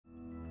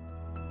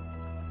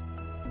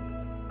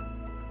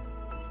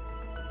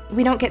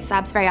We don't get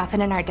subs very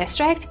often in our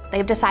district.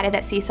 They've decided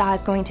that Seesaw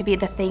is going to be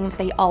the thing that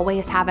they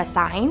always have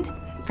assigned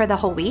for the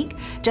whole week,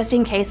 just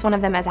in case one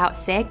of them is out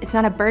sick. It's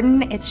not a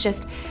burden, it's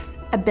just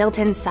a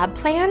built-in sub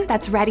plan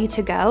that's ready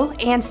to go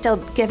and still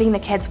giving the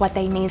kids what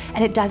they need,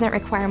 and it doesn't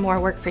require more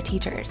work for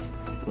teachers.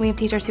 We have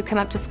teachers who come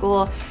up to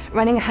school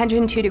running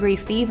 102-degree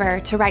fever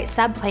to write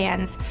sub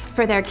plans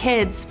for their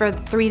kids for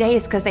 3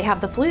 days because they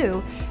have the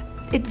flu.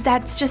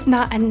 That's just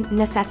not a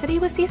necessity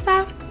with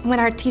Seesaw. When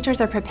our teachers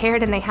are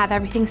prepared and they have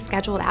everything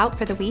scheduled out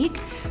for the week,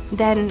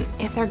 then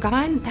if they're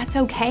gone, that's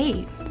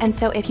okay. And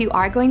so if you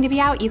are going to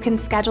be out, you can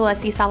schedule a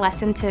Seesaw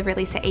lesson to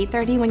release at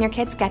 8:30 when your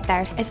kids get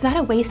there. It's not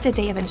a wasted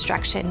day of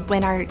instruction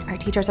when our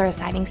teachers are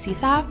assigning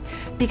Seesaw,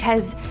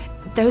 because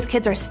those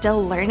kids are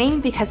still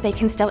learning, because they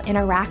can still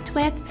interact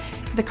with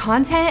the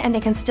content and they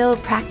can still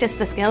practice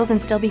the skills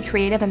and still be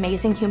creative,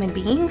 amazing human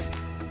beings.